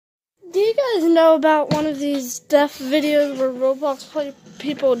guys know about one of these death videos where Roblox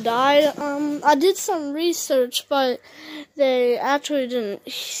people died? I did some research, but they actually didn't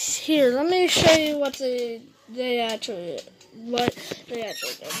hear. Let me show you what they actually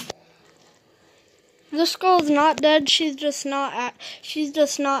did. This girl's not dead. She's just not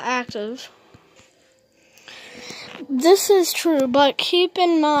active. This is true, but keep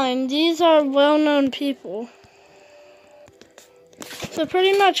in mind these are well-known people. So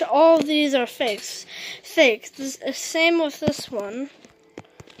pretty much all of these are fakes. Same with this one.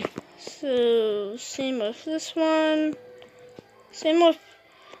 So same with this one. Same with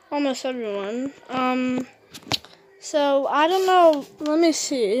almost everyone. So I don't know. Let me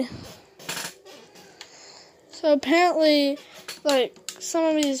see. So apparently, like some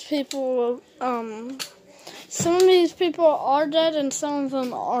of these people are dead and some of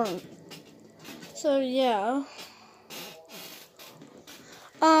them aren't. So yeah.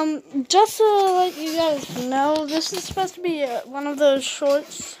 Just to let you guys know, this is supposed to be one of those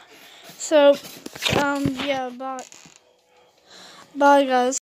shorts. So, yeah, bye guys.